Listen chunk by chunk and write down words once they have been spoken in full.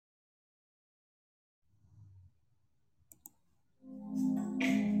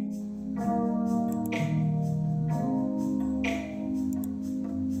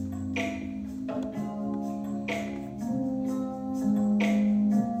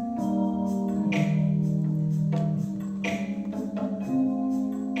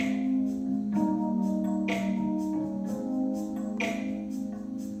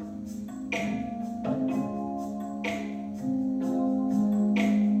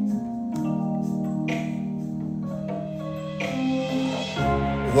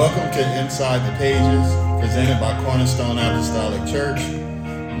Welcome to Inside the Pages, presented by Cornerstone Apostolic Church,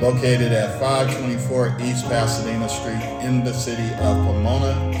 located at 524 East Pasadena Street in the city of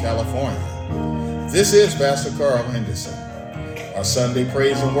Pomona, California. This is Pastor Carl Henderson. Our Sunday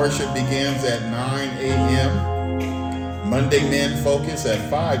praise and worship begins at 9 a.m., Monday Men Focus at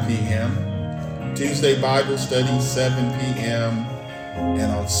 5 p.m., Tuesday Bible Study 7 p.m.,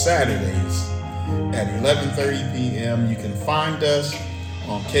 and on Saturdays at 11:30 p.m. You can find us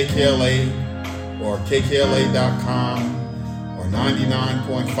on KKLA or KKLA.com or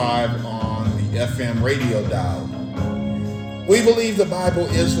 99.5 on the FM radio dial. We believe the Bible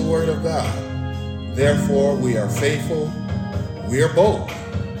is the Word of God. Therefore, we are faithful. We are bold.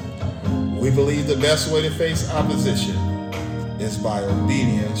 We believe the best way to face opposition is by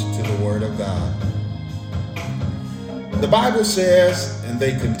obedience to the Word of God. The Bible says, and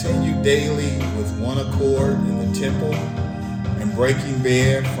they continued daily with one accord in the temple, and breaking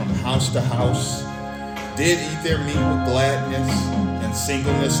bread from house to house, did eat their meat with gladness and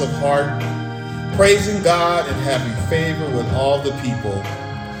singleness of heart, praising God and having favor with all the people.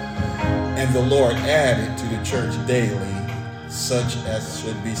 And the Lord added to the church daily such as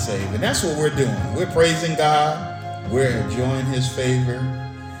should be saved. And that's what we're doing. We're praising God, we're enjoying His favor,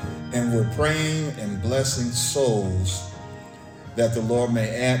 and we're praying and blessing souls that the Lord may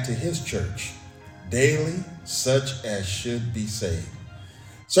add to His church daily, such as should be saved.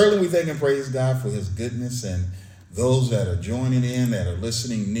 Certainly we thank and praise God for His goodness, and those that are joining in, that are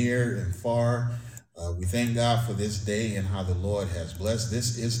listening near and far. We thank God for this day and how the Lord has blessed.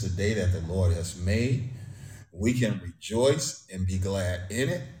 This is the day that the Lord has made. We can rejoice and be glad in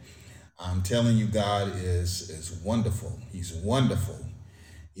it. I'm telling you, God is wonderful. He's wonderful.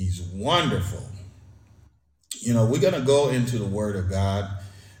 He's wonderful. You know, we're going to go into the Word of God.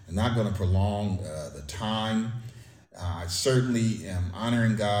 I'm not going to prolong the time. I certainly am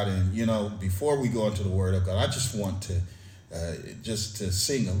honoring God. And, you know, before we go into the Word of God, I just want to to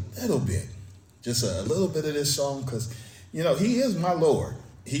sing a little bit, just a little bit of this song, because, you know, He is my Lord.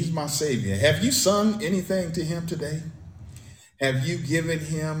 He's my Savior. Have you sung anything to Him today? Have you given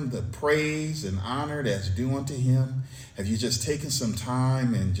Him the praise and honor that's due unto Him? Have you just taken some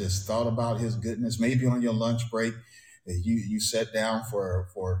time and just thought about His goodness? Maybe on your lunch break, you sat down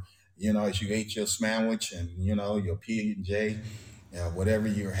for you know, as you ate your sandwich and, you know, your P&J, whatever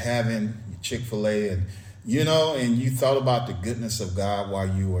you're having, your Chick-fil-A, and, you know, and you thought about the goodness of God while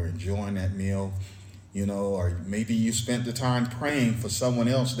you were enjoying that meal, you know, or maybe you spent the time praying for someone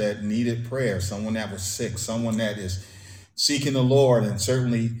else that needed prayer, someone that was sick, someone that is seeking the Lord. And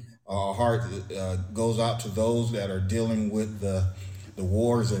certainly our heart goes out to those that are dealing with the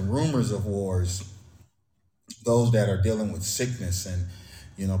wars and rumors of wars, those that are dealing with sickness, and,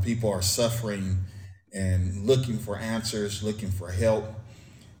 you know, people are suffering and looking for answers, looking for help.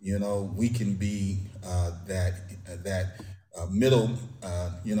 You know, we can be that middle,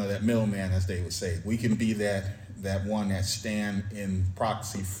 you know, that middleman, as they would say. We can be that one that stand in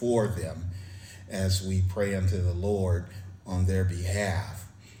proxy for them as we pray unto the Lord on their behalf.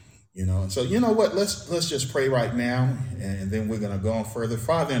 You know, and so, you know what, let's just pray right now, and then we're going to go on further.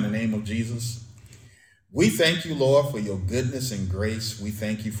 Father, in the name of Jesus, we thank you, Lord, for your goodness and grace. We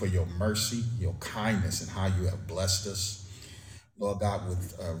thank you for your mercy, your kindness, and how you have blessed us, Lord God,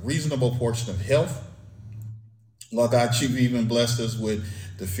 with a reasonable portion of health. Lord God, you've even blessed us with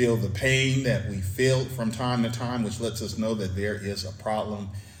to feel the pain that we feel from time to time, which lets us know that there is a problem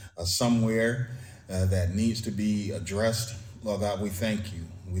somewhere that needs to be addressed. Lord God, we thank you.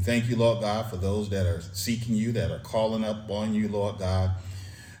 We thank you, Lord God, for those that are seeking you, that are calling up on you, Lord God.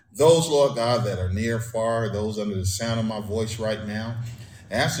 Those, Lord God, that are near, far, those under the sound of my voice right now,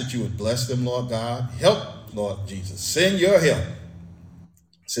 I ask that you would bless them, Lord God. Help, Lord Jesus. Send your help.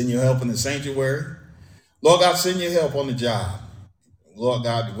 Send your help in the sanctuary. Lord God, send your help on the job. Lord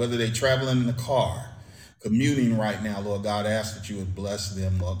God, whether they're traveling in the car, commuting right now, Lord God, I ask that you would bless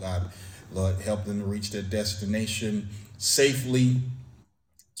them, Lord God. Lord, help them to reach their destination safely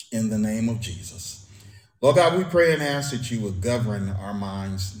in the name of Jesus. Lord God, we pray and ask that you would govern our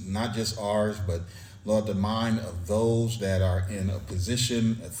minds, not just ours, but, Lord, the mind of those that are in a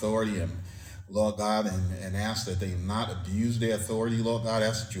position, authority, and, Lord God, and ask that they not abuse their authority, Lord God.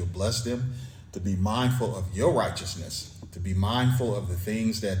 Ask that you would bless them to be mindful of your righteousness, to be mindful of the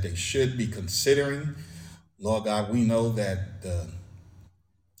things that they should be considering. Lord God, we know that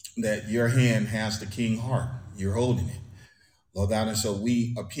that your hand has the king heart. You're holding it, Lord God. And so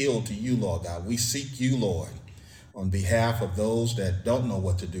we appeal to you, Lord God. We seek you, Lord, on behalf of those that don't know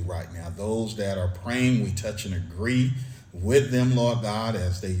what to do right now, those that are praying. We touch and agree with them, Lord God,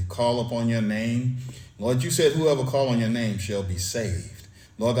 as they call upon your name. Lord, you said whoever call on your name shall be saved.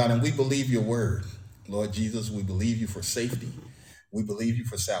 Lord God, and we believe your word. Lord Jesus, we believe you for safety. We believe you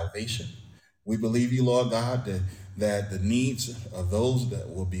for salvation. We believe you, Lord God, that the needs of those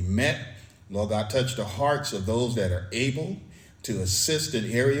that will be met. Lord God, touch the hearts of those that are able to assist in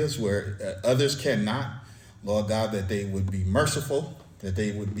areas where others cannot. Lord God, that they would be merciful, that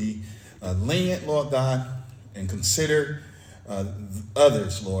they would be lenient, Lord God, and consider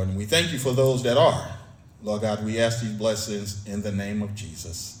others, Lord. And we thank you for those that are. Lord God, we ask these blessings in the name of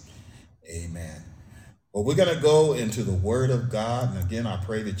Jesus. Amen. Well, we're going to go into the Word of God. And again, I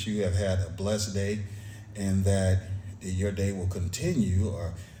pray that you have had a blessed day and that your day will continue.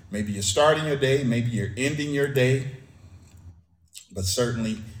 Or maybe you're starting your day, maybe you're ending your day. But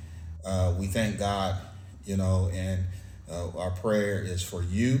certainly, we thank God, and our prayer is for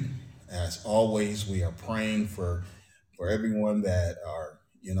you. As always, we are praying for everyone that are,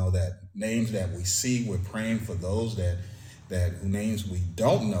 that names that we see. We're praying for those that who names we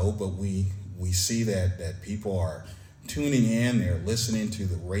don't know, but we see that people are tuning in. They're listening to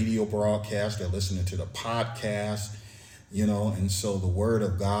the radio broadcast. They're listening to the podcast, and so the word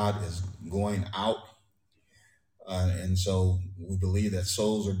of God is going out. And so we believe that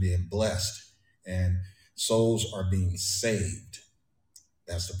souls are being blessed and souls are being saved.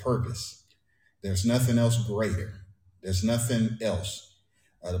 That's the purpose. There's nothing else greater. There's nothing else.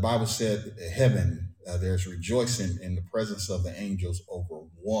 The Bible said heaven, there's rejoicing in the presence of the angels over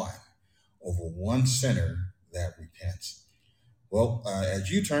one sinner that repents. Well,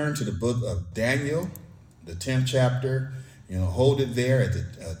 as you turn to the book of Daniel, the 10th chapter, hold it there at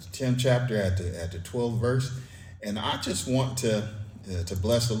the 10th chapter at the 12th verse. And I just want to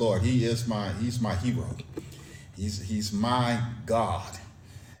bless the Lord. He's my hero. He's my God.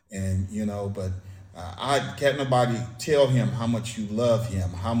 And, but I can't nobody tell him how much you love him,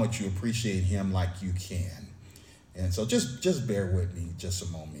 how much you appreciate him like you can. And so just bear with me just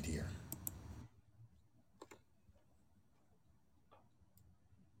a moment here.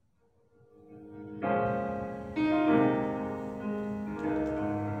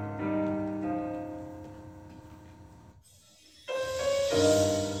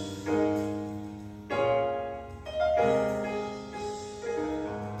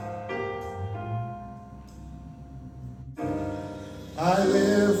 I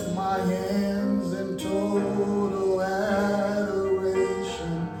lift my hands in total adoration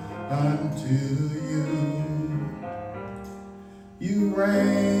unto you. You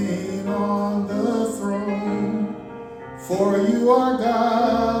reign on the throne, for you are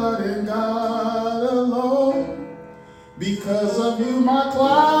God and God alone. Because of you, my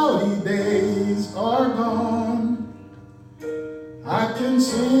cloudy days are gone. I can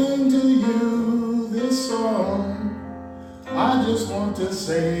sing to you this song. I just want to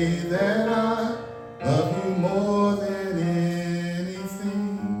say that I love you more than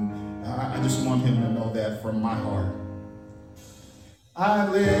anything. I just want him to know that from my heart. I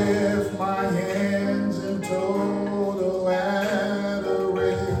lift my hands in total adoration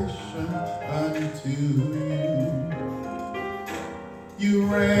unto you. You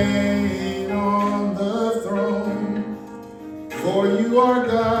reign on the throne, for you are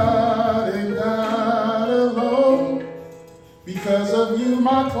God and God alone. Because of you,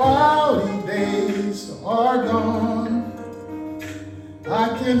 my cloudy days are gone.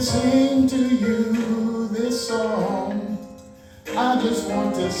 I can sing to you this song. I just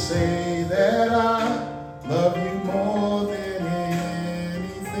want to say that I love you more than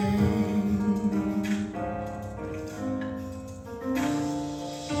anything.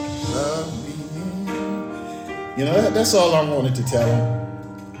 Love me. That's all I wanted to tell him.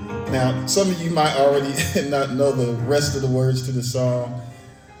 Now, some of you might already not know the rest of the words to the song.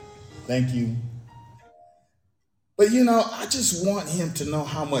 Thank you. But, I just want him to know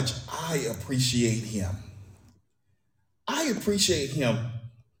how much I appreciate him. I appreciate him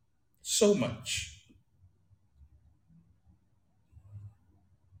so much.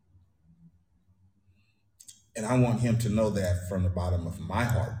 And I want him to know that from the bottom of my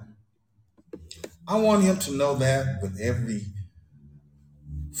heart. I want him to know that with every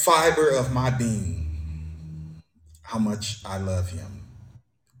fiber of my being, how much I love him.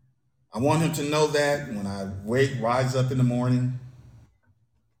 I want him to know that when I rise up in the morning,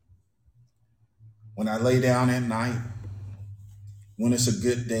 when I lay down at night, when it's a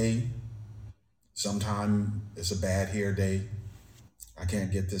good day, sometimes it's a bad hair day. I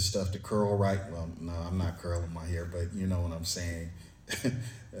can't get this stuff to curl right. Well, no, I'm not curling my hair, but you know what I'm saying.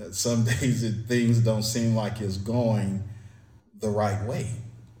 Some days things don't seem like it's going the right way.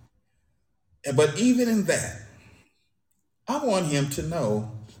 But even in that, I want him to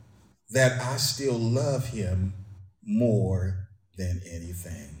know that I still love him more than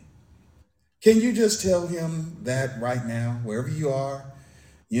anything. Can you just tell him that right now, wherever you are,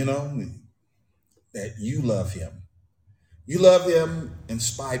 you know, that you love him? You love him in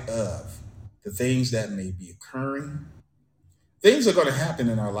spite of the things that may be occurring. Things are going to happen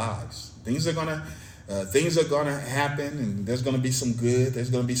in our lives. Things are going to happen, and there's going to be some good.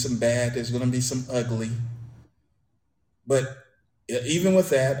 There's going to be some bad. There's going to be some ugly. But even with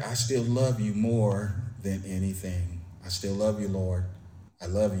that, I still love you more than anything. I still love you, Lord. I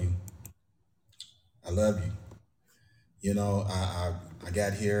love you. I love you. I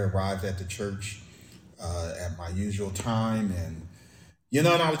got here, arrived at the church at my usual time, and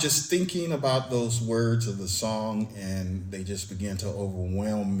I was just thinking about those words of the song, and they just began to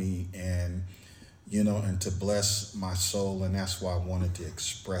overwhelm me, and to bless my soul, and that's why I wanted to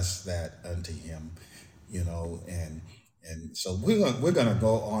express that unto him, and so we're gonna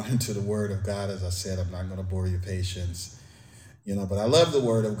go on into the Word of God. As I said, I'm not gonna bore your patience, but I love the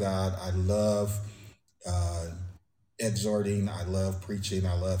Word of God. I love uh, exhorting. I love preaching.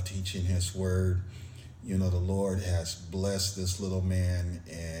 I love teaching His Word. The Lord has blessed this little man,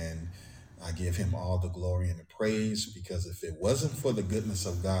 and I give him all the glory and the praise, because if it wasn't for the goodness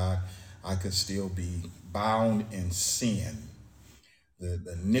of God, I could still be bound in sin.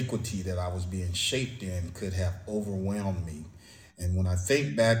 The iniquity that I was being shaped in could have overwhelmed me. And when I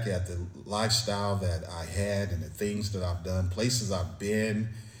think back at the lifestyle that I had and the things that I've done, places I've been,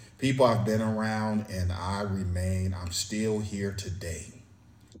 people I've been around, and I'm still here today.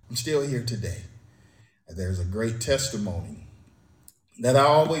 I'm still here today. There's a great testimony that I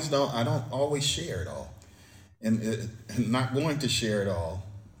don't always share it all, and I'm not going to share it all,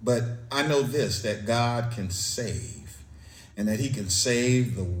 but I know this, that God can save, and that He can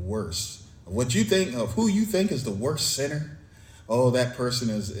save the worst. What you think of, who you think is the worst sinner, oh, that person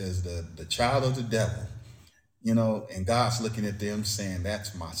is the child of the devil, and God's looking at them saying,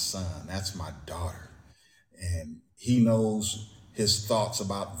 that's my son, that's my daughter, and He knows His thoughts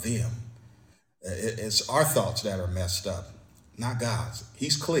about them. It's our thoughts that are messed up, not God's.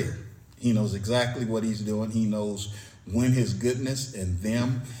 He's clear. He knows exactly what He's doing. He knows when His goodness and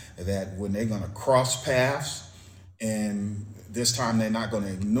them, that when they're going to cross paths, and this time they're not going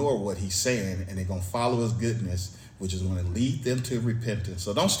to ignore what He's saying, and they're going to follow His goodness, which is going to lead them to repentance.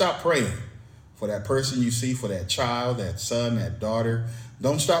 So don't stop praying for that person you see, for that child, that son, that daughter.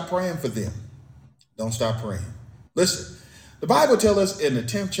 Don't stop praying for them. Don't stop praying. Listen, the Bible tells us in the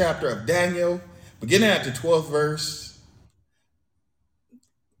 10th chapter of Daniel, beginning at the 12th verse,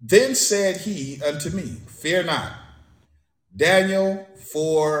 then said he unto me, fear not, Daniel,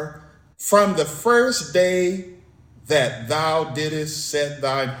 for from the first day that thou didst set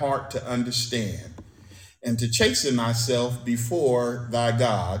thine heart to understand and to chasten thyself before thy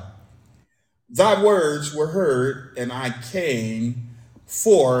God, thy words were heard, and I came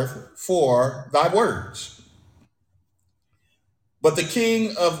forth for thy words. But the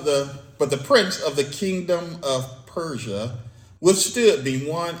prince of the kingdom of Persia withstood me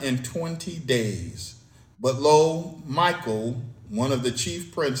 21 days. But lo, Michael, one of the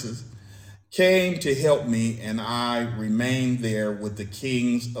chief princes, came to help me, and I remained there with the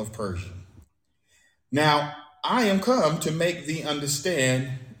kings of Persia. Now I am come to make thee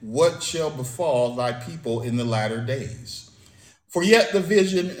understand what shall befall thy people in the latter days. For yet the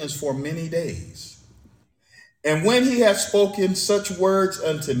vision is for many days. And when he had spoken such words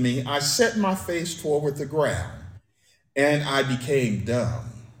unto me, I set my face toward the ground, and I became dumb.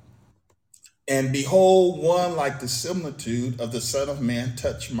 And behold, one like the similitude of the Son of Man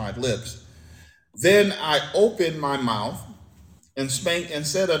touched my lips. Then I opened my mouth and spake and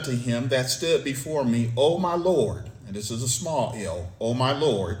said unto him that stood before me, O my Lord, and this is a small L, O my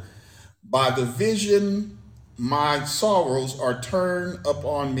Lord, by the vision my sorrows are turned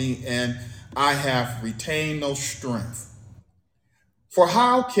upon me, and I have retained no strength. For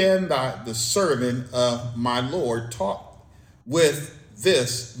how can the servant of my Lord talk with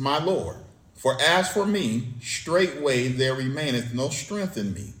this my Lord? For as for me, straightway there remaineth no strength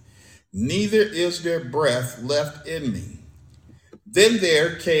in me, neither is there breath left in me. Then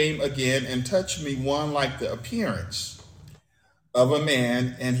there came again and touched me one like the appearance of a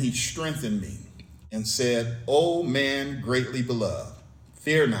man, and he strengthened me, and said, O man greatly beloved,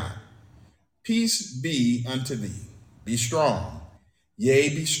 fear not. Peace be unto thee. Be strong, yea,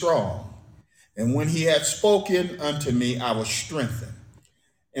 be strong. And when he had spoken unto me, I was strengthened,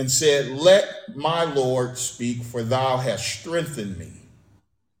 and said, Let my Lord speak, for thou hast strengthened me.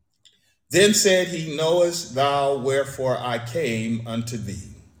 Then said he, Knowest thou wherefore I came unto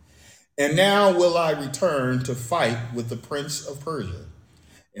thee? And now will I return to fight with the prince of Persia.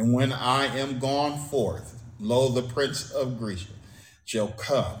 And when I am gone forth, lo, the prince of Greece shall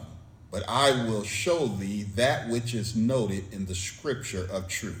come, but I will show thee that which is noted in the scripture of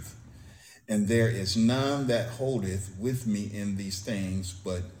truth. And there is none that holdeth with me in these things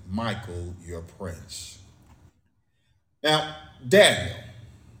but Michael your prince. Now,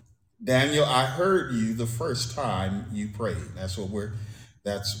 Daniel, I heard you the first time you prayed. That's what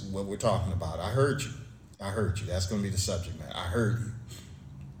we're talking about. I heard you. I heard you. That's going to be the subject matter. I heard you.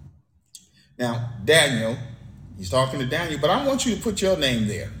 Now, Daniel, he's talking to Daniel, but I want you to put your name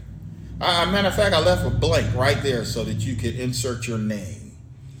there. Matter of fact, I left a blank right there so that you could insert your name.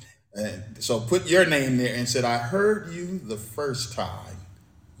 So put your name there and said, I heard you the first time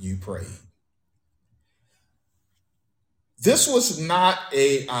you prayed. This was not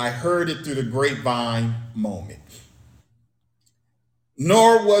I heard it through the grapevine moment.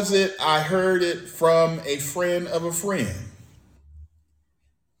 Nor was it, I heard it from a friend of a friend.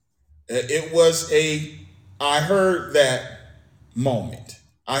 It was I heard that moment.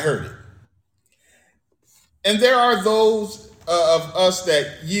 I heard it. And there are those of us that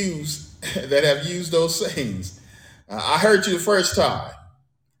have used those sayings. I heard you the first time.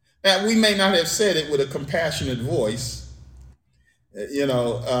 Now, we may not have said it with a compassionate voice. We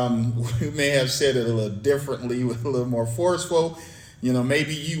may have said it a little differently, with a little more forceful.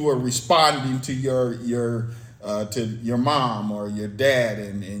 Maybe you were responding to your mom or your dad,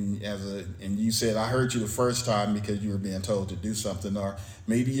 and you said, "I heard you the first time," because you were being told to do something, or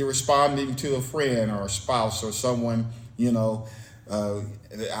maybe you're responding to a friend or a spouse or someone.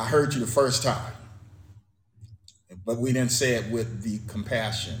 I heard you the first time, but we didn't say it with the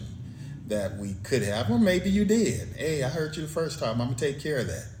compassion that we could have, or maybe you did. Hey, I heard you the first time. I'm gonna take care of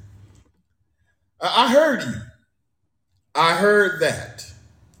that. I heard you. I heard that.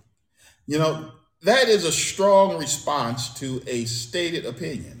 That is a strong response to a stated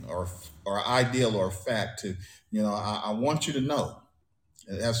opinion or ideal or fact. I want you to know.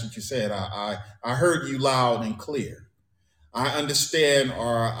 That's what you said. I heard you loud and clear. I understand,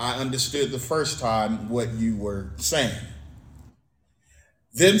 or I understood the first time what you were saying.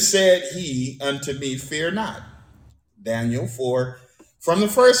 Then said he unto me, Fear not, Daniel, for from the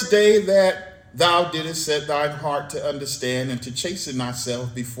first day that thou didst set thine heart to understand and to chasten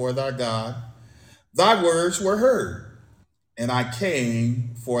thyself before thy God, thy words were heard, and I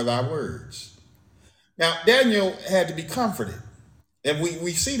came for thy words. Now, Daniel had to be comforted. And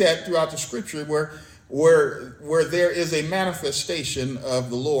we see that throughout the scripture where there is a manifestation of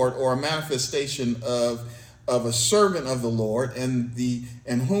the Lord, or a manifestation of a servant of the Lord,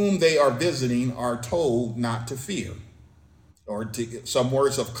 and whom they are visiting are told not to fear, or to some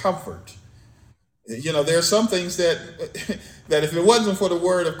words of comfort. There are some things that if it wasn't for the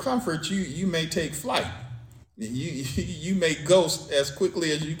word of comfort, you may take flight. You may ghost as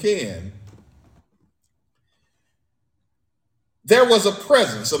quickly as you can. There was a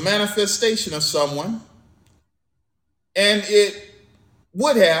presence, a manifestation of someone, and it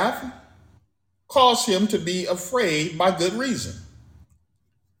would have caused him to be afraid by good reason.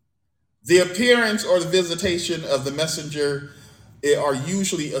 The appearance or the visitation of the messenger are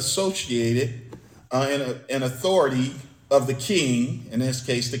usually associated in authority of the king, in this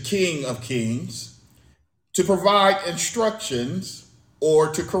case, the King of Kings, to provide instructions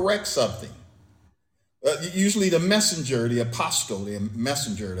or to correct something. Usually the messenger, the apostle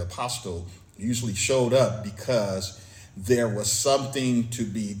usually showed up because there was something to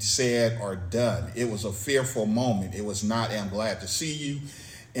be said or done. It was a fearful moment. It was not, I'm glad to see you,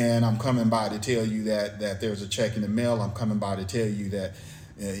 and I'm coming by to tell you that there's a check in the mail. I'm coming by to tell you that,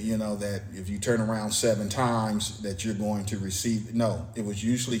 that if you turn around 7 times that you're going to receive. No, it was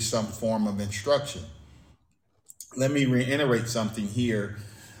usually some form of instruction. Let me reiterate something here,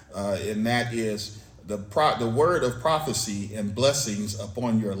 and that is, the word of prophecy and blessings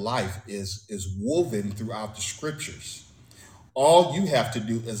upon your life is woven throughout the scriptures. All you have to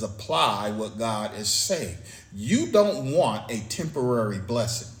do is apply what God is saying. You don't want a temporary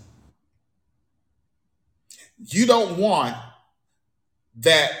blessing. You don't want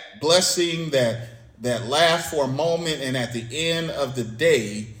that blessing that lasts for a moment, and at the end of the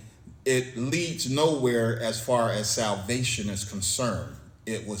day, it leads nowhere as far as salvation is concerned.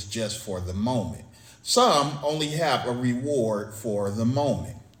 It was just for the moment. Some only have a reward for the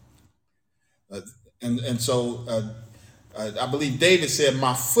moment. So I believe David said,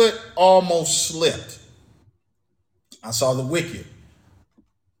 my foot almost slipped. I saw the wicked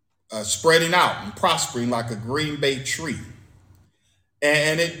spreading out and prospering like a green bay tree.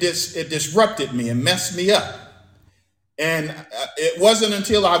 And it disrupted me and messed me up. And it wasn't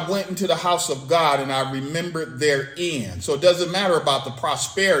until I went into the house of God and I remembered their end. So it doesn't matter about the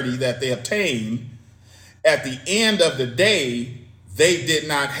prosperity that they obtained. At the end of the day, they did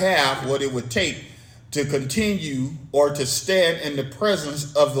not have what it would take to continue or to stand in the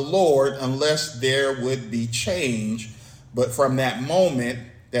presence of the Lord unless there would be change. But from that moment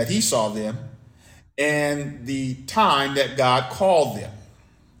that he saw them and the time that God called them,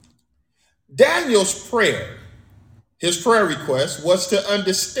 Daniel's prayer, his prayer request, was to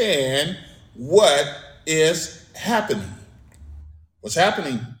understand what is happening. What's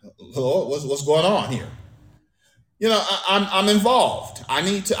happening, Lord? What's going on here? I'm involved. I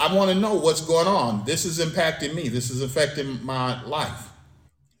want to know what's going on. This is impacting me. This is affecting my life.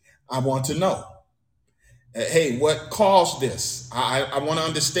 I want to know. Hey, what caused this? I want to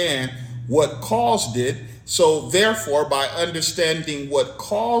understand what caused it. So therefore, by understanding what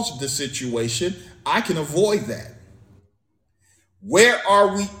caused the situation, I can avoid that. Where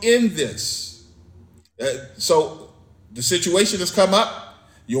are we in this? So the situation has come up.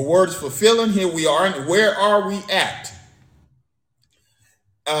 Your word is fulfilling. Here we are. And where are we at?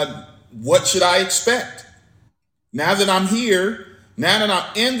 What should I expect? Now that I'm here, now that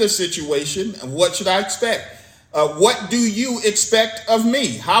I'm in the situation, what should I expect? What do you expect of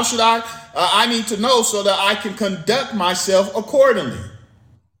me? How should I need to know so that I can conduct myself accordingly.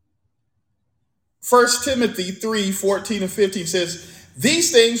 1 Timothy 3:14-15 says,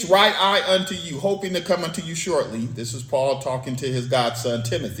 these things write I unto you, hoping to come unto you shortly. This is Paul talking to his godson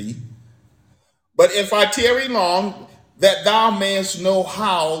Timothy. But if I tarry long, that thou mayest know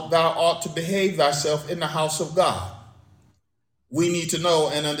how thou ought to behave thyself in the house of God. We need to know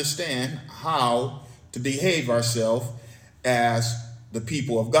and understand how to behave ourselves as the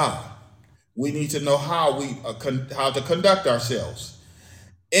people of God. We need to know how to conduct ourselves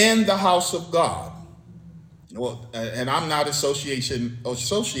in the house of God. Well, and I'm not associating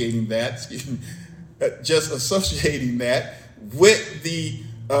that, just associating that with the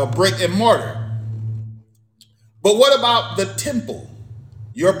brick and mortar. But what about the temple?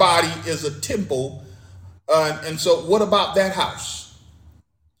 Your body is a temple. And so what about that house?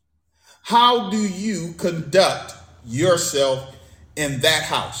 How do you conduct yourself in that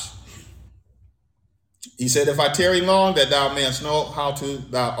house? He said, if I tarry long, that thou mayest know how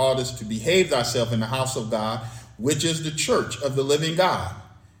thou oughtest to behave thyself in the house of God, which is the church of the living God,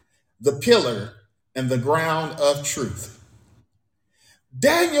 the pillar and the ground of truth.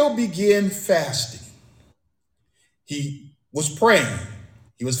 Daniel began fasting. He was praying.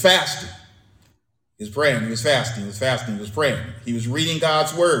 He was fasting. He was praying. He was fasting. He was fasting. He was praying. He was reading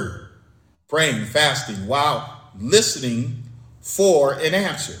God's word, praying, fasting, while listening for an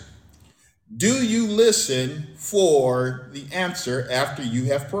answer. Do you listen for the answer after you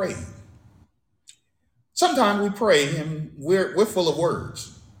have prayed? Sometimes we pray and we're full of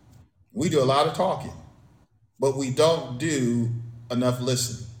words. We do a lot of talking, but we don't do enough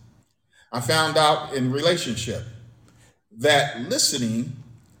listening. I found out in relationship that listening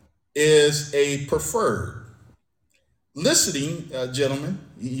is a preferred. Listening, gentlemen,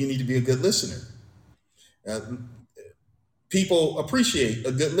 you need to be a good listener. People appreciate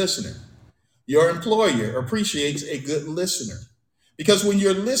a good listener. Your employer appreciates a good listener, because when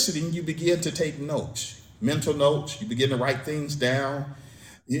you're listening, you begin to take notes, mental notes. You begin to write things down,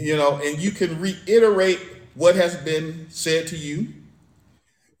 and you can reiterate what has been said to you.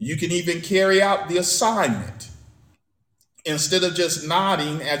 You can even carry out the assignment instead of just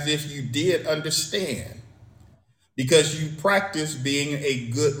nodding as if you did understand, because you practice being a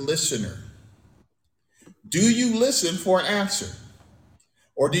good listener. Do you listen for an answer?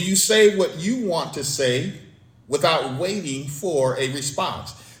 Or do you say what you want to say without waiting for a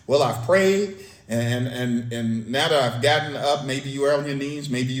response? Well, I've prayed, and now that I've gotten up, maybe you were on your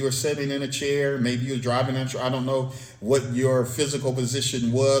knees, maybe you were sitting in a chair, maybe you were driving in a I don't know what your physical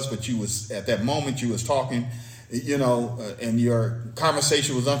position was, but you was at that moment you was talking, and your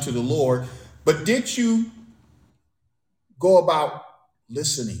conversation was unto the Lord. But did you go about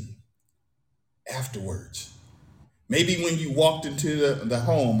listening afterwards? Maybe when you walked into the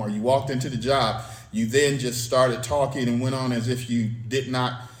home or you walked into the job, you then just started talking and went on as if you did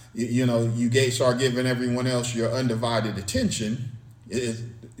not, started giving everyone else your undivided attention.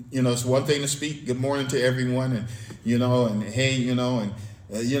 It's one thing to speak good morning to everyone and hey,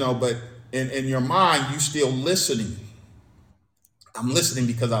 but in your mind, you still listening. I'm listening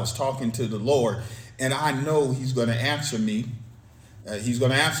because I was talking to the Lord and I know he's going to answer me. He's going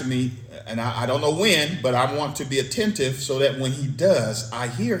to answer me, and I don't know when, but I want to be attentive so that when he does, I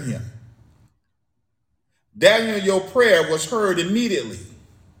hear him. Daniel, your prayer was heard immediately,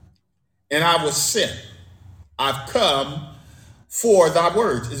 and I was sent. I've come for thy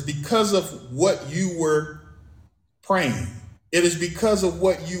words. It's because of what you were praying. It is because of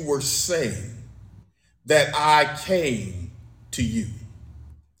what you were saying that I came to you.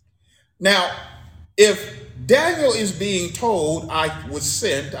 Now, if Daniel is being told, I was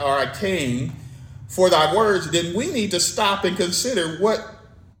sent or I came for thy words, then we need to stop and consider what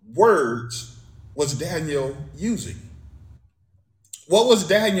words was Daniel using. What was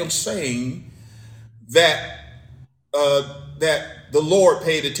Daniel saying that that the Lord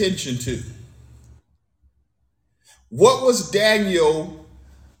paid attention to? What was Daniel?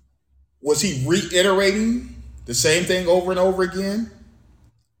 Was he reiterating the same thing over and over again?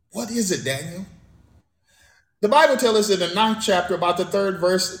 What is it, Daniel? The Bible tells us in the 9th chapter, about the 3rd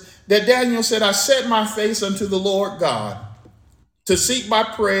verse, that Daniel said, I set my face unto the Lord God to seek by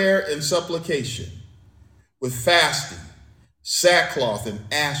prayer and supplication with fasting, sackcloth, and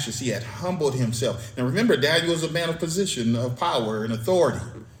ashes. He had humbled himself. And remember, Daniel was a man of position, of power and authority.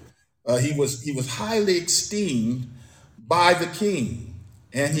 He was highly esteemed by the king,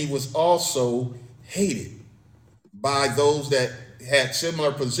 and he was also hated by those that had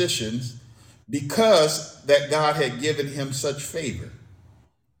similar positions because that God had given him such favor.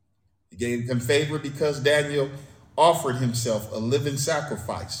 He gave him favor because Daniel offered himself a living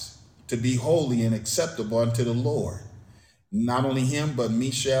sacrifice to be holy and acceptable unto the Lord. Not only him, but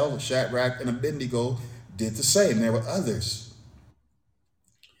Mishael, Shadrach, and Abednego did the same. There were others.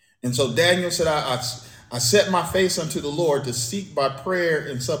 And so Daniel said, I set my face unto the Lord to seek by prayer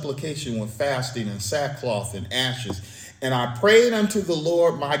and supplication with fasting and sackcloth and ashes. And I prayed unto the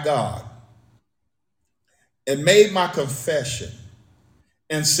Lord my God and made my confession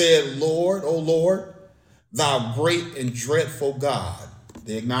and said, Lord, O Lord, thou great and dreadful God.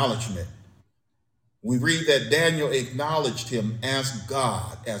 The acknowledgement. We read that Daniel acknowledged him as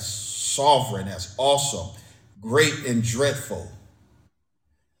God, as sovereign, as awesome, great and dreadful.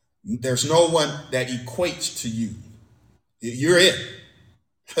 There's no one that equates to you. You're it.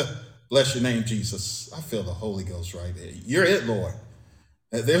 Bless your name, Jesus. I feel the Holy Ghost right there. You're it, Lord.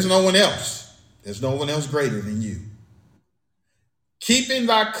 There's no one else. There's no one else greater than you. Keeping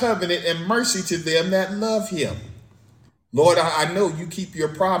thy covenant and mercy to them that love him. Lord, I know you keep your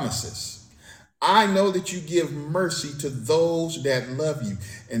promises. I know that you give mercy to those that love you.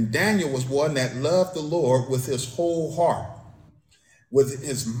 And Daniel was one that loved the Lord with his whole heart, with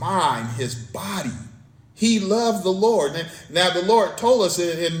his mind, his body. He loved the Lord. Now the Lord told us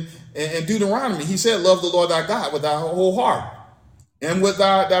in Deuteronomy, he said, love the Lord thy God with thy whole heart and with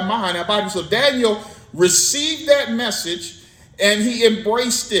thy mind, thy body. So Daniel received that message and he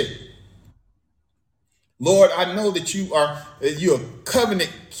embraced it. Lord, I know that you're a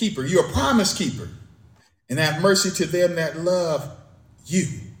covenant keeper. You're a promise keeper. And have mercy to them that love you.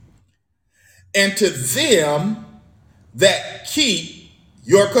 And to them that keep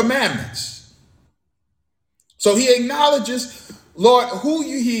your commandments. So he acknowledges, Lord, who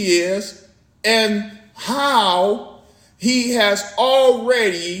he is and how he has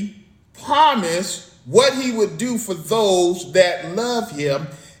already promised what he would do for those that love him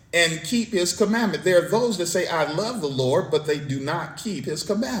and keep his commandment. There are those that say, I love the Lord, but they do not keep his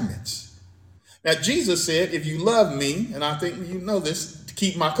commandments. Now, Jesus said, if you love me, and I think you know this,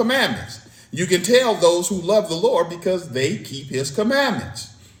 keep my commandments. You can tell those who love the Lord because they keep his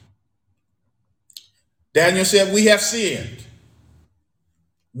commandments. Daniel said, we have sinned.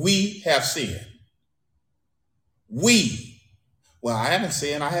 We have sinned. Well, I haven't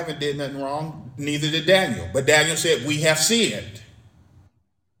sinned. I haven't did nothing wrong. Neither did Daniel. But Daniel said, we have sinned.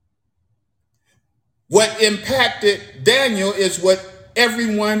 What impacted Daniel is what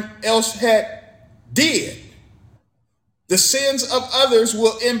everyone else had did. The sins of others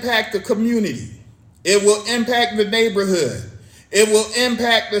will impact the community. It will impact the neighborhood. It will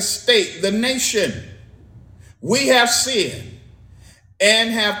impact the state, the nation. We have sinned and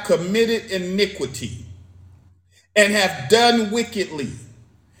have committed iniquity and have done wickedly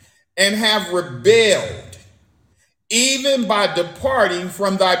and have rebelled, even by departing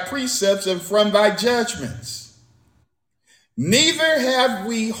from thy precepts and from thy judgments. Neither have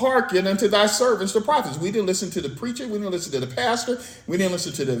we hearkened unto thy servants, the prophets. We didn't listen to the preacher. We didn't listen to the pastor. We didn't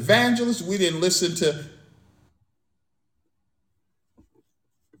listen to the evangelist. We didn't listen to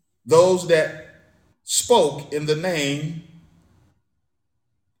those that spoke in the name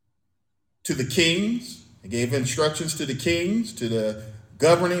to the kings. They gave instructions to the kings, to the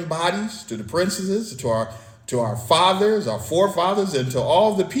governing bodies, to the princesses, to our fathers, our forefathers, and to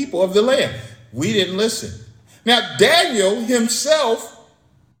all the people of the land. We didn't listen. Now, Daniel himself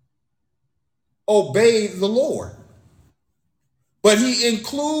obeyed the Lord, but he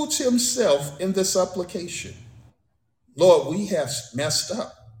includes himself in the supplication. Lord, we have messed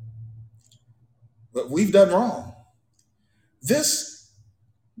up, but we've done wrong. This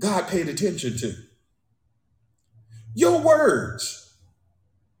God paid attention to. Your words,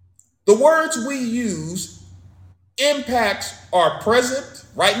 the words we use impacts our present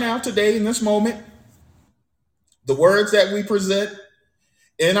right now, today, in this moment. The words that we present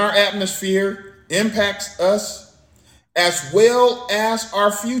in our atmosphere impacts us as well as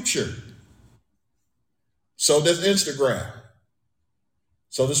our future. So does Instagram.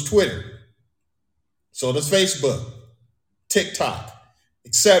 So does Twitter. So does Facebook, TikTok,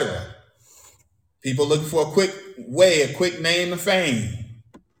 etc. People looking for a quick way, a quick name to fame.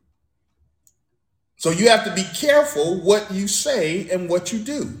 So you have to be careful what you say and what you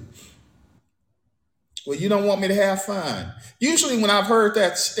do. Well, you don't want me to have fun. Usually, when I've heard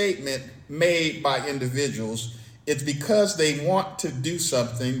that statement made by individuals, it's because they want to do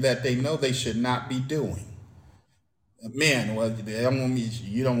something that they know they should not be doing. Men, well, they don't want me,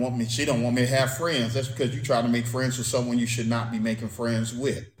 you don't want me, she don't want me to have friends. That's because you try to make friends with someone you should not be making friends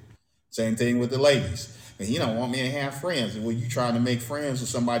with. Same thing with the ladies. And you don't want me to have friends. Well, you trying to make friends with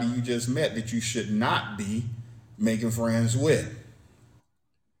somebody you just met that you should not be making friends with.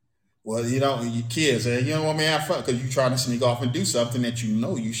 Well, you know, your kids, you don't want me to have fun because you're trying to sneak off and do something that you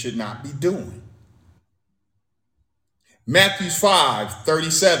know you should not be doing. Matthew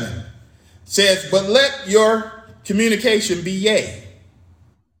 5:37 says, but let your communication be yea,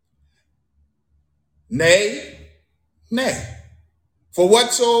 nay, nay. For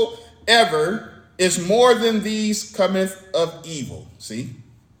whatsoever is more than these cometh of evil. See?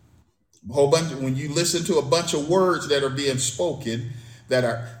 A whole bunch, when you listen to a bunch of words that are being spoken, that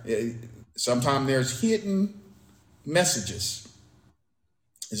are sometimes there's hidden messages.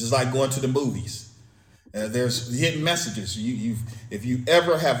 It's just like going to the movies. There's hidden messages. If you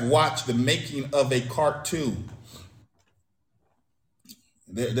ever have watched the making of a cartoon,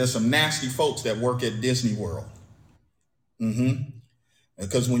 there's some nasty folks that work at Disney World.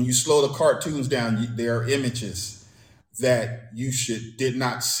 Because when you slow the cartoons down, there are images that you did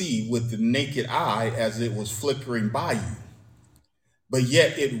not see with the naked eye as it was flickering by you. But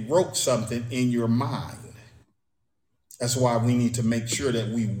yet it wrote something in your mind. That's why we need to make sure that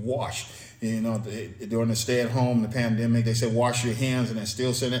we wash. You know, during the stay-at-home, the pandemic, they said wash your hands, and they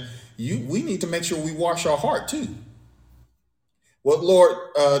still saying that. We need to make sure we wash our heart too. Well, Lord,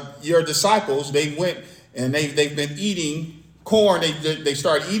 your disciples, they went and they've been eating corn. They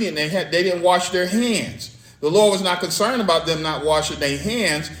started eating. They didn't wash their hands. The Lord was not concerned about them not washing their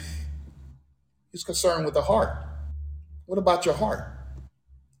hands. He's concerned with the heart. What about your heart?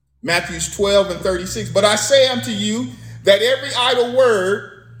 Matthew 12:36. But I say unto you that every idle word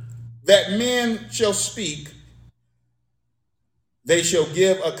that men shall speak, they shall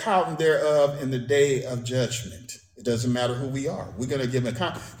give account thereof in the day of judgment. It doesn't matter who we are. We're going to give an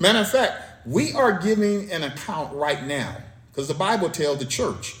account. Matter of fact, we are giving an account right now because the Bible tells the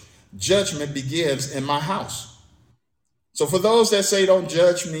church, judgment begins in my house. So for those that say, don't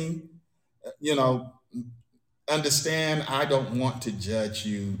judge me, understand, I don't want to judge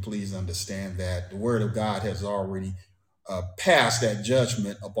you. Please understand that the word of God has already passed that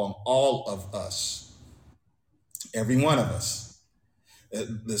judgment upon all of us, every one of us.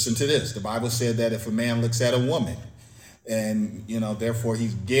 Listen to this. The Bible said that if a man looks at a woman and, therefore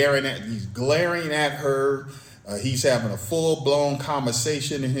he's glaring at her, he's having a full-blown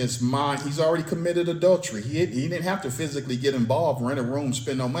conversation in his mind, he's already committed adultery. He didn't have to physically get involved, rent a room,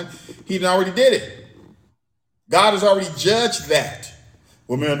 spend no money. He already did it. God has already judged that.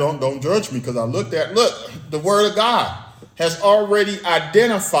 Well, man, don't judge me because look, the word of God has already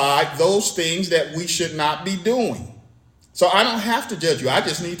identified those things that we should not be doing. So I don't have to judge you. I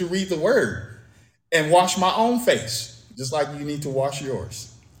just need to read the word and wash my own face, just like you need to wash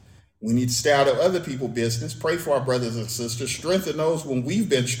yours. We need to stay out of other people's business, pray for our brothers and sisters, strengthen those when we've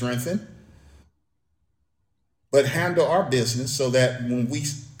been strengthened, but handle our business so that when we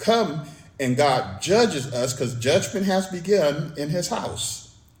come and God judges us, because judgment has begun in his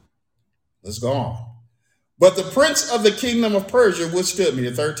house. Let's go on. But the prince of the kingdom of Persia withstood me,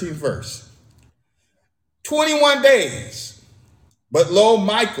 the 13th verse. 21 days. But lo,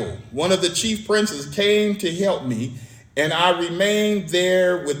 Michael, one of the chief princes, came to help me, and I remained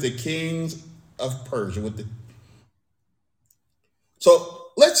there with the kings of Persia.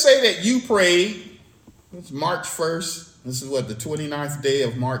 So let's say that you prayed. It's March 1st. This is the 29th day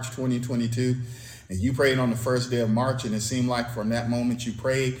of March 2022. And you prayed on the first day of March, and it seemed like from that moment you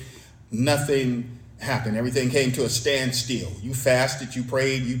prayed, nothing happened. Everything came to a standstill. You fasted, you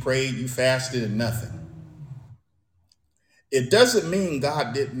prayed, you fasted, and nothing. It doesn't mean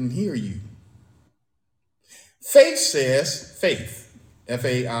God didn't hear you. Faith,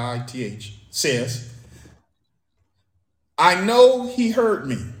 F-A-I-T-H, says, I know he heard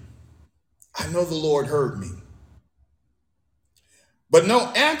me. I know the Lord heard me. but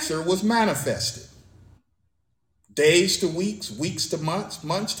no answer was manifested. Days to weeks, weeks to months,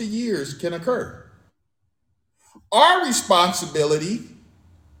 months to years can occur. Our responsibility,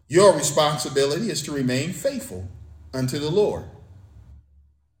 your responsibility, is to remain faithful unto the Lord.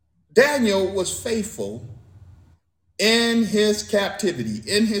 Daniel was faithful in his captivity,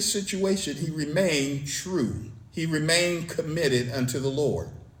 in his situation. He remained true. He remained committed unto the Lord.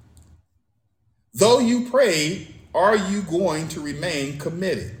 Though you prayed, are you going to remain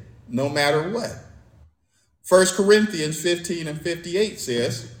committed no matter what? 1 Corinthians 15 and 58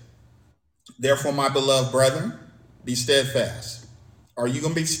 says, therefore, my beloved brethren, be steadfast. Are you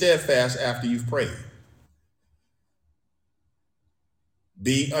going to be steadfast after you've prayed?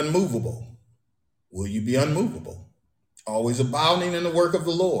 Be unmovable. Will you be unmovable? Always abounding in the work of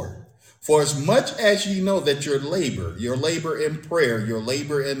the Lord. For as much as you know that your labor in prayer, your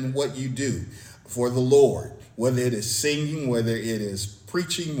labor in what you do for the Lord, whether it is singing, whether it is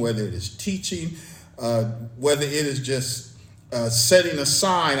preaching, whether it is teaching, whether it is just setting a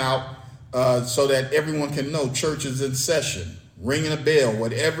sign out so that everyone can know church is in session, ringing a bell,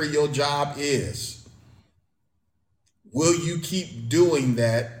 whatever your job is. Will you keep doing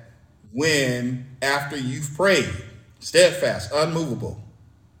that when after you've prayed? Steadfast, unmovable.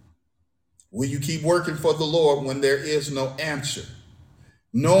 Will you keep working for the Lord when there is no answer?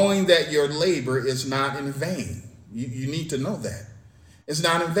 Knowing that your labor is not in vain. You need to know that. It's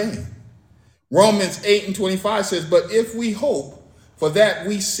not in vain. Romans 8 and 25 says, but if we hope for that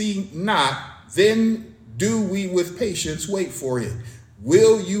we see not, then do we with patience wait for it.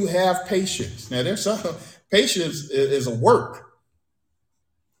 Will you have patience? Now there's some, patience is a work.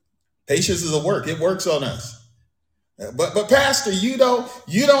 Patience is a work. It works on us. But Pastor, you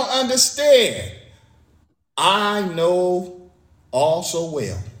don't understand. I know all so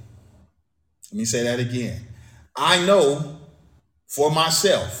well. Let me say that again. I know for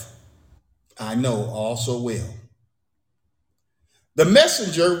myself. I know all so well. The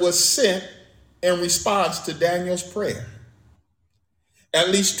messenger was sent in response to Daniel's prayer. At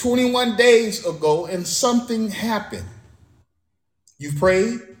least 21 days ago, and something happened. You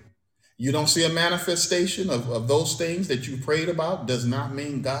prayed. You don't see a manifestation of those things that you prayed about. Does not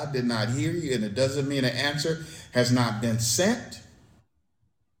mean God did not hear you, and it doesn't mean an answer has not been sent.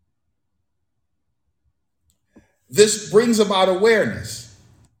 This brings about awareness,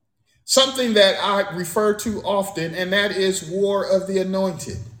 something that I refer to often, and that is war of the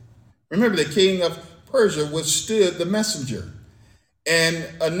anointed. Remember, the king of Persia withstood the messenger, and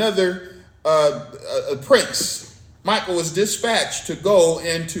another a prince, Michael, was dispatched to go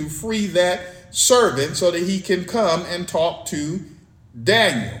and to free that servant so that he can come and talk to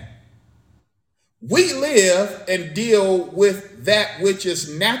Daniel. We live and deal with that which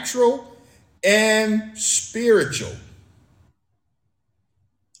is natural and spiritual.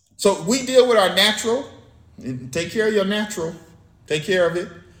 So we deal with our natural. Take care of your natural. Take care of it.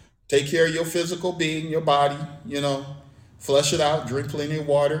 Take care of your physical being, your body, flush it out, drink plenty of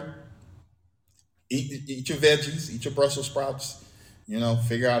water. Eat your veggies, eat your Brussels sprouts,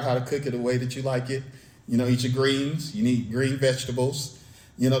 figure out how to cook it the way that you like it. Eat your greens, you need green vegetables.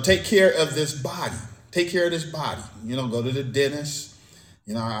 Take care of this body. Take care of this body. Go to the dentist.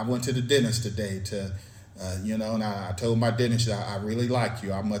 I went to the dentist today and I told my dentist that I really like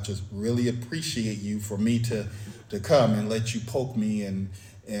you. I really appreciate you for me to come and let you poke me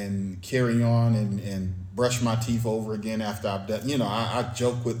and carry on and brush my teeth over again after I've done. I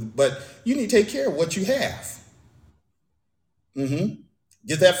joke with, but you need to take care of what you have.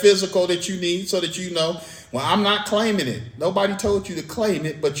 Get that physical that you need so that well, I'm not claiming it. Nobody told you to claim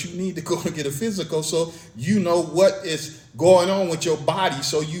it, but you need to go and get a physical so you know what is going on with your body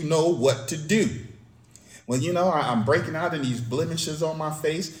so you know what to do. Well, I'm breaking out in these blemishes on my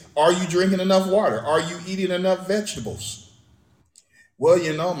face. Are you drinking enough water? Are you eating enough vegetables?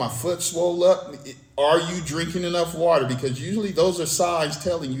 Well, my foot swole up. Are you drinking enough water? Because usually those are signs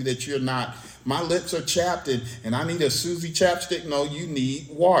telling you that you're not. My lips are chapped and I need a Susie chapstick. No, you need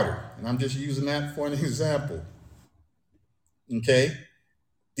water. And I'm just using that for an example. Okay?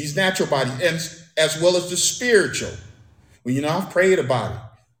 These natural bodies, and as well as the spiritual. Well, I've prayed about it.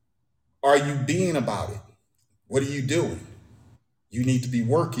 Are you being about it? What are you doing? You need to be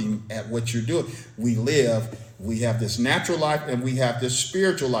working at what you're doing. We have this natural life and we have this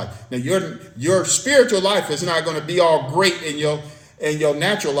spiritual life. Now your spiritual life is not going to be all great and your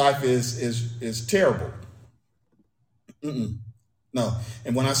natural life is terrible. No.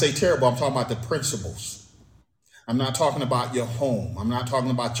 And when I say terrible, I'm talking about the principles. I'm not talking about your home. I'm not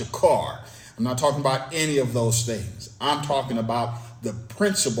talking about your car. I'm not talking about any of those things. I'm talking about the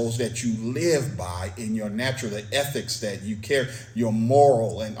principles that you live by in your natural, the ethics that you carry, your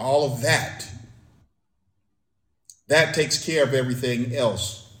moral, and all of that. That takes care of everything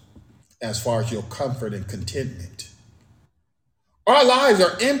else as far as your comfort and contentment. Our lives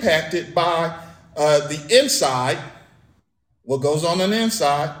are impacted by the inside, what goes on the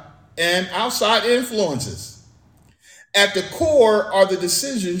inside, and outside influences. At the core are the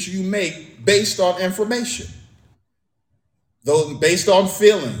decisions you make based on information, those based on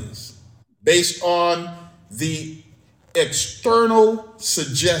feelings, based on the external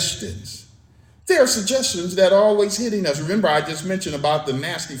suggestions. There are suggestions that are always hitting us. Remember, I just mentioned about the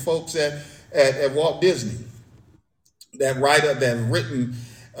nasty folks at Walt Disney that have written,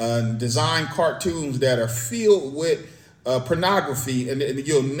 design cartoons that are filled with pornography, and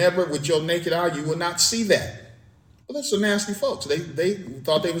you'll never, with your naked eye, you will not see that. Well, that's some nasty folks. They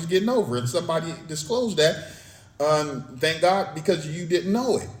thought they was getting over it. Somebody disclosed that. Thank God, because you didn't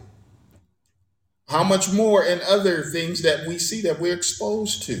know it. How much more in other things that we see that we're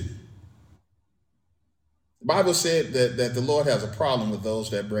exposed to. The Bible said that the Lord has a problem with those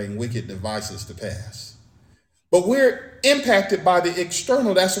that bring wicked devices to pass. But we're impacted by the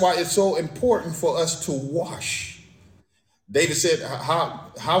external. That's why it's so important for us to wash. David said,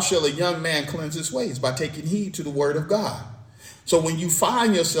 how shall a young man cleanse his ways? By taking heed to the word of God. So when you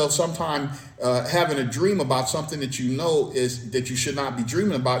find yourself sometime having a dream about something that you know is that you should not be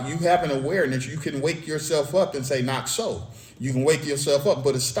dreaming about, you have an awareness. You can wake yourself up and say, not so. You can wake yourself up,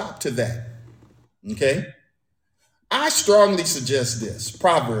 but a stop to that. Okay? I strongly suggest this,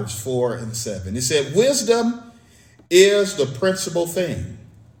 Proverbs 4:7. It said, wisdom is the principal thing.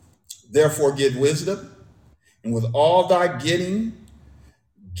 Therefore get wisdom, and with all thy getting,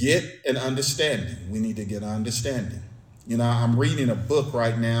 get an understanding. We need to get understanding. You know, I'm reading a book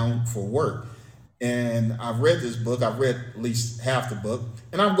right now for work, and I've read this book. I've read at least half the book,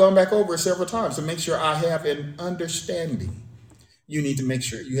 and I've gone back over it several times to make sure I have an understanding. You need to make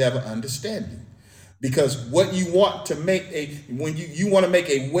sure you have an understanding. Because what you want to make when you want to make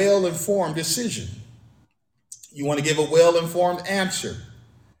a well-informed decision, you want to give a well-informed answer.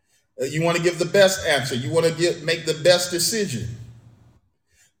 You want to give the best answer. You want to make the best decision.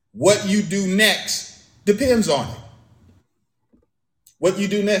 What you do next depends on it. What you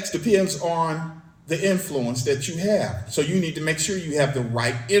do next depends on the influence that you have. So you need to make sure you have the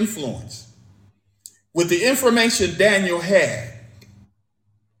right influence. With the information Daniel had,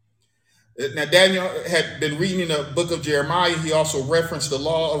 now, Daniel had been reading the book of Jeremiah. He also referenced the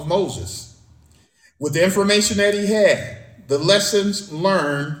law of Moses. With the information that he had, the lessons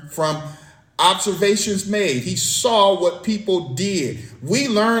learned from observations made, he saw what people did. We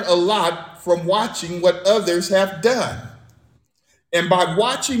learn a lot from watching what others have done. And by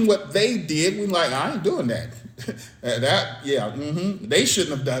watching what they did, we're like, I ain't doing that. They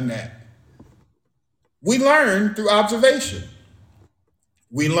shouldn't have done that. We learn through observation.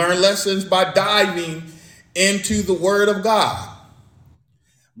 We learn lessons by diving into the word of God,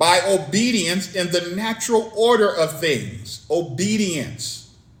 by obedience in the natural order of things.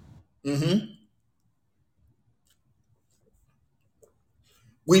 Obedience. We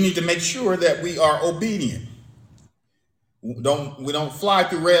need to make sure that we are obedient. We don't fly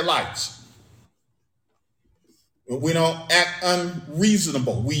through red lights. We don't act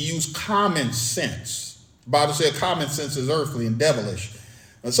unreasonable. We use common sense. The Bible said common sense is earthly and devilish.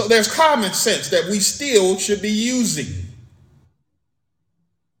 And so there's common sense that we still should be using.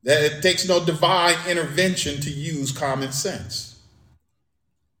 That it takes no divine intervention to use common sense.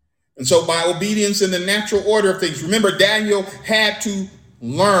 And so by obedience in the natural order of things, remember Daniel had to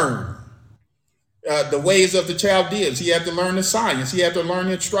learn the ways of the Chaldeans. He had to learn the science. He had to learn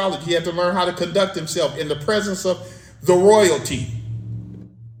astrology. He had to learn how to conduct himself in the presence of the royalty.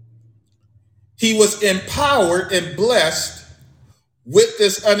 He was empowered and blessed with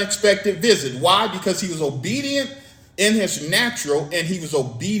this unexpected visit. Why? Because he was obedient in his natural and he was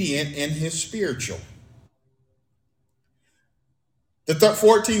obedient in his spiritual. The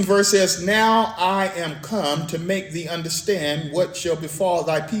 14th verse says, now I am come to make thee understand what shall befall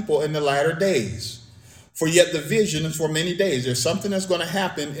thy people in the latter days. For yet the vision is for many days. There's something that's going to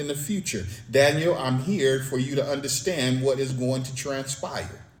happen in the future. Daniel, I'm here for you to understand what is going to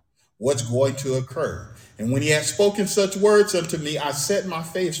transpire, what's going to occur. And when he had spoken such words unto me, I set my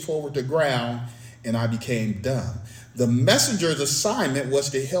face toward the ground and I became dumb. The messenger's assignment was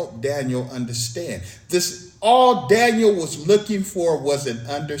to help Daniel understand. All Daniel was looking for was an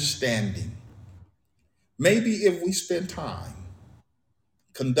understanding. Maybe if we spend time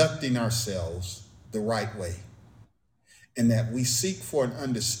conducting ourselves the right way, and that we seek for an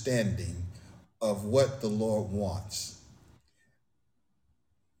understanding of what the Lord wants,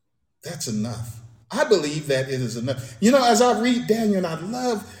 That's enough. I believe that it is enough. You know, as I read Daniel,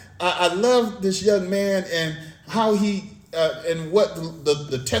 and I love this young man and how he and what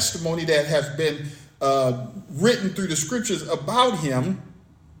the testimony that has been written through the scriptures about him.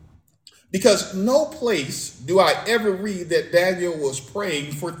 Because no place do I ever read that Daniel was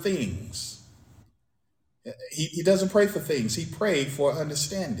praying for things. He doesn't pray for things. He prayed for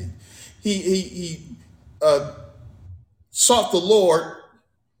understanding. He sought the Lord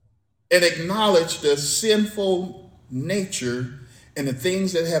and acknowledged the sinful nature and the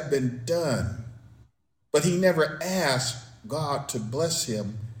things that have been done. But he never asked God to bless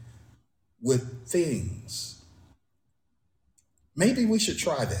him with things. Maybe we should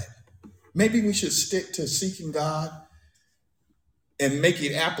try that. Maybe we should stick to seeking God and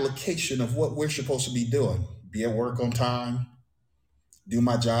making application of what we're supposed to be doing. Be at work on time, do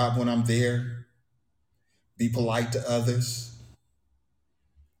my job when I'm there, be polite to others,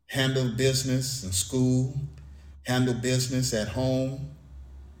 handle business in school, handle business at home,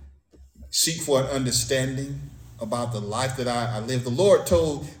 seek for an understanding about the life that I live. The Lord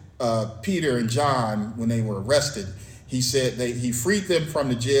told Peter and John when they were arrested, he said he freed them from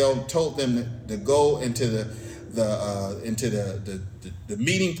the jail, told them to go into the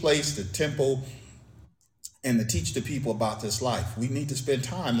meeting place, the temple, and to teach the people about this life. We need to spend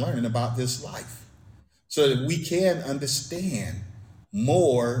time learning about this life so that we can understand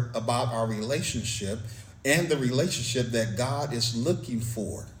more about our relationship and the relationship that God is looking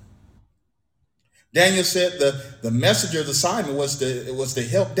for. Daniel said the messenger's assignment was to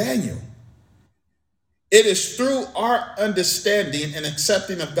help Daniel. It is through our understanding and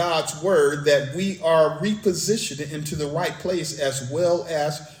accepting of God's word that we are repositioned into the right place, as well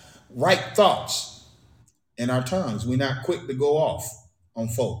as right thoughts in our tongues. We're not quick to go off on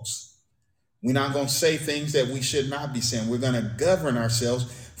folks. We're not going to say things that we should not be saying. We're going to govern ourselves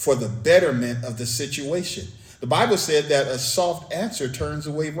for the betterment of the situation. The Bible said that a soft answer turns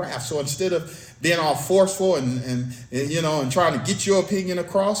away wrath. So instead of being all forceful and trying to get your opinion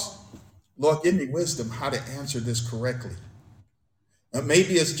across, Lord, give me wisdom how to answer this correctly.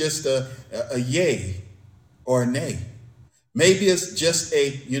 Maybe it's just a yay or a nay. Maybe it's just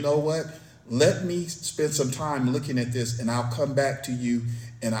you know what? Let me spend some time looking at this and I'll come back to you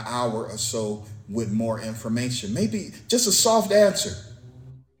in an hour or so with more information. Maybe just a soft answer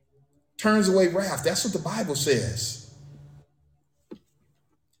turns away wrath. That's what the Bible says.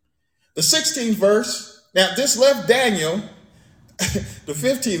 The 16th verse, now this left Daniel, the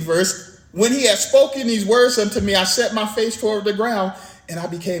 15th verse, when he had spoken these words unto me, I set my face toward the ground and I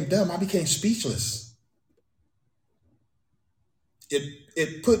became dumb. I became speechless.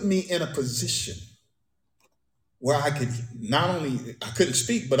 It put me in a position where I could I couldn't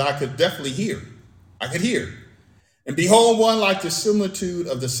speak, but I could definitely hear. I could hear. And behold, one like the similitude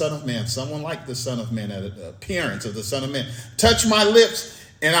of the Son of Man, someone like the Son of Man, at the appearance of the Son of Man, touched my lips,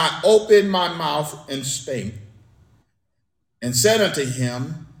 and I opened my mouth and spake, and said unto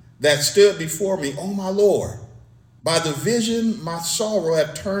him that stood before me, O my Lord, by the vision my sorrow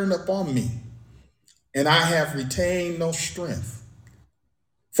hath turned upon me, and I have retained no strength.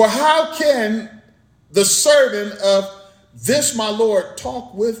 For how can the servant of this my Lord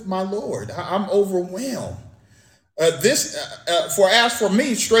talk with my Lord? I'm overwhelmed. For as for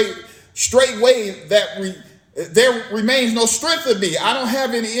me, straightway there remains no strength in me. I don't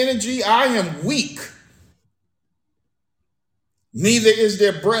have any energy. I am weak. Neither is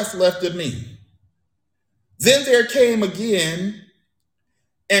there breath left in me. Then there came again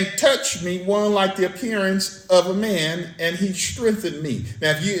and touched me one like the appearance of a man, and he strengthened me.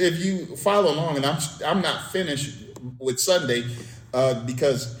 Now, if you follow along, and I'm not finished with Sunday,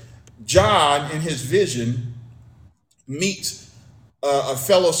 because John in his vision meets a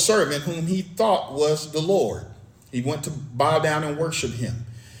fellow servant whom he thought was the Lord. He went to bow down and worship him,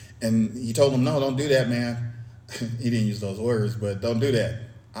 and he told him, "No, don't do that, man." He didn't use those words, but don't do that.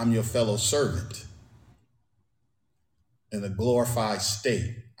 I'm your fellow servant in a glorified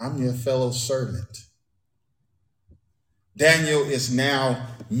state. I'm your fellow servant. Daniel is now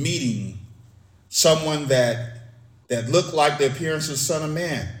meeting someone that looked like the appearance of the Son of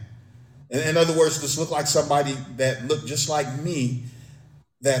Man. In other words, this looked like somebody that looked just like me,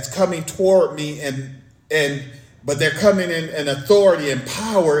 that's coming toward me, but they're coming in authority and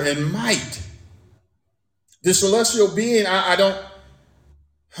power and might. This celestial being, oh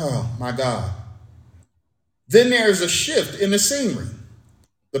my God. Then there's a shift in the scenery.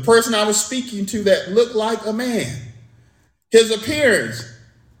 The person I was speaking to that looked like a man, his appearance,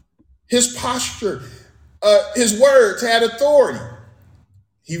 his posture, his words had authority.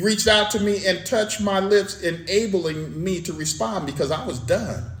 He reached out to me and touched my lips, enabling me to respond because I was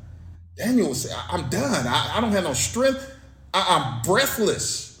done. Daniel was saying, I'm done. I don't have no strength. I'm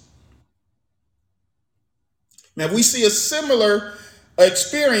breathless. Now we see a similar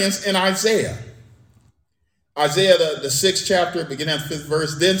experience in Isaiah. Isaiah, the sixth chapter, beginning at the fifth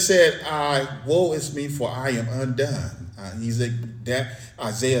verse, then said, woe is me, for I am undone.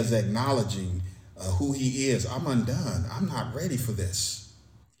 Isaiah is acknowledging who he is. I'm undone. I'm not ready for this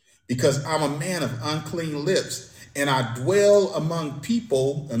because I'm a man of unclean lips, and I dwell among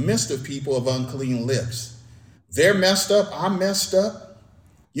people, amidst of people of unclean lips. They're messed up. I'm messed up.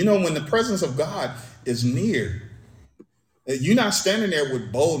 You know, when the presence of God is near, you're not standing there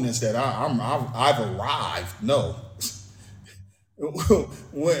with boldness that I've arrived. No.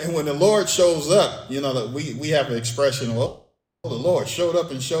 when the Lord shows up, you know, that we have an expression, well, the Lord showed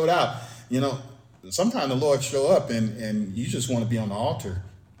up and showed out. You know, sometimes the Lord show up and you just want to be on the altar.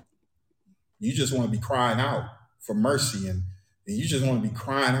 You just want to be crying out for mercy, and you just want to be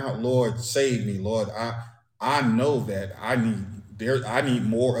crying out, Lord, save me, Lord. I know that I need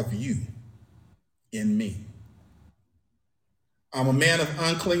more of you in me. I'm a man of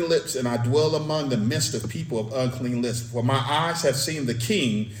unclean lips, and I dwell among the midst of people of unclean lips. For my eyes have seen the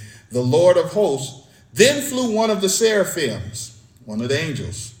King, the Lord of hosts. Then flew one of the seraphims, one of the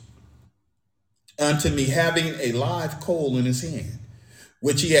angels, unto me, having a live coal in his hand,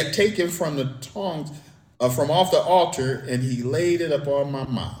 which he had taken from the tongs, from off the altar, and he laid it upon my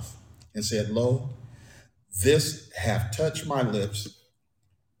mouth, and said, Lo, this hath touched my lips,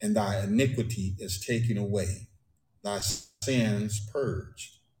 and thy iniquity is taken away, thy sins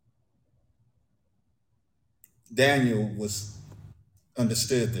purged. Daniel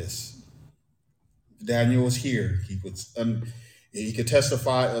understood this. Daniel was here. He could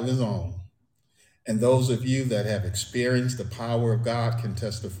testify of his own. And those of you that have experienced the power of God can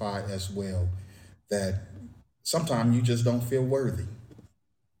testify as well that sometimes you just don't feel worthy.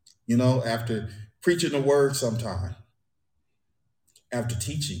 You know, after preaching the word sometime, after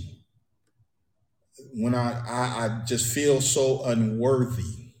teaching, when I just feel so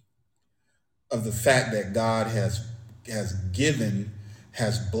unworthy of the fact that God has given,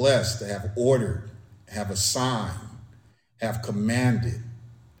 has blessed, have ordered, have assigned, have commanded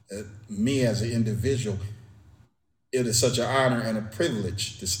me as an individual. It is such an honor and a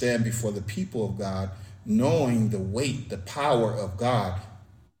privilege to stand before the people of God, knowing the weight, the power of God,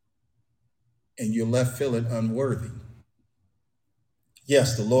 and you're left feeling unworthy.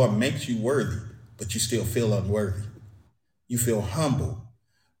 Yes, the Lord makes you worthy, but you still feel unworthy. You feel humbled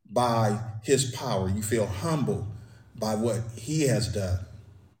by his power. You feel humbled by what he has done.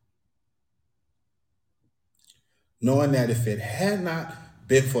 Knowing that if it had not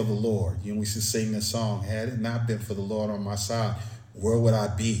been for the Lord, we used to sing this song, had it not been for the Lord on my side, where would I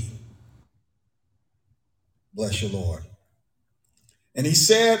be? Bless you, Lord. And he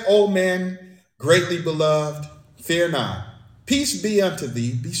said, O man, greatly beloved, fear not. Peace be unto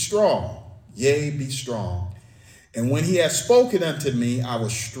thee, be strong, yea, be strong. And when he had spoken unto me, I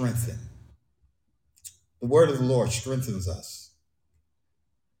was strengthened. The word of the Lord strengthens us.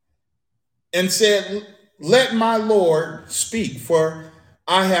 And said, let my Lord speak, for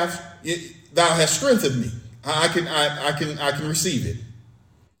thou hast strengthened me. I can receive it.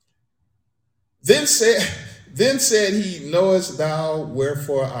 Then said he, knowest thou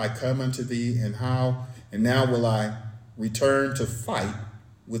wherefore I come unto thee, and how, and now will I return to fight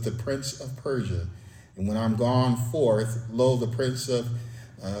with the prince of Persia. And when I'm gone forth, lo, the prince of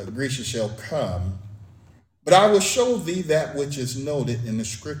Grecia shall come. But I will show thee that which is noted in the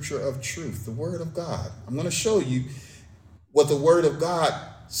scripture of truth, the word of God. I'm going to show you what the word of God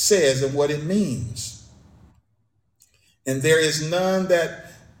says and what it means. And there is none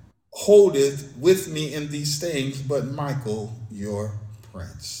that holdeth with me in these things, but Michael, your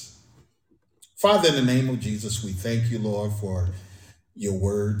prince. Father, in the name of Jesus, we thank you, Lord, for your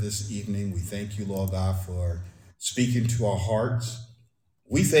word this evening. We thank you, Lord God, for speaking to our hearts.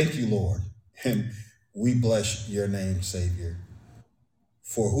 We thank you, Lord, and we bless your name, Savior,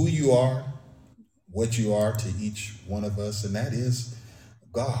 for who you are, what you are to each one of us, and that is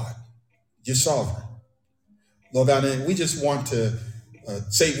God. You're sovereign. Lord God, and we just want to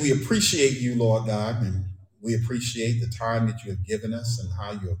say we appreciate you, Lord God, and we appreciate the time that you have given us and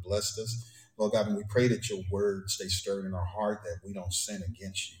how you have blessed us. Lord God, and we pray that your word stay stirred in our heart, that we don't sin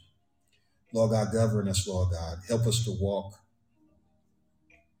against you. Lord God, govern us, Lord God. Help us to walk.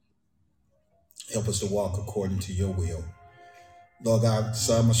 Help us to walk according to your will. Lord God,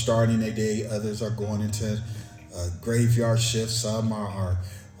 some are starting their day, others are going into graveyard shifts, some are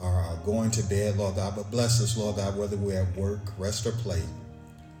going to bed, Lord God. But bless us, Lord God, whether we're at work, rest, or play,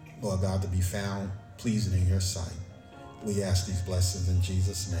 Lord God, to be found pleasing in your sight. We ask these blessings in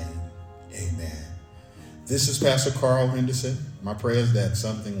Jesus' name. Amen. This is Pastor Carl Henderson. My prayer is that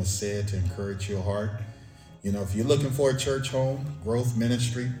something was said to encourage your heart. You know, if you're looking for a church home, growth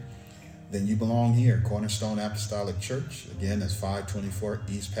ministry, then you belong here, Cornerstone Apostolic Church. Again, that's 524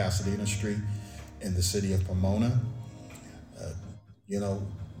 East Pasadena Street in the city of Pomona.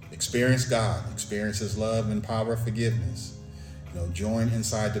 Experience God, experience His love and power of forgiveness. Join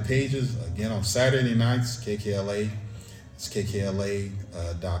Inside the Pages again on Saturday nights, KKLA. It's kkla.com,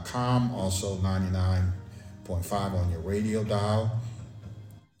 also 99.5 on your radio dial.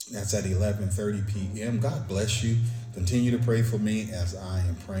 That's at 11:30 p.m. God bless you. Continue to pray for me as I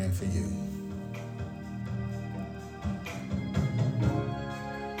am praying for you.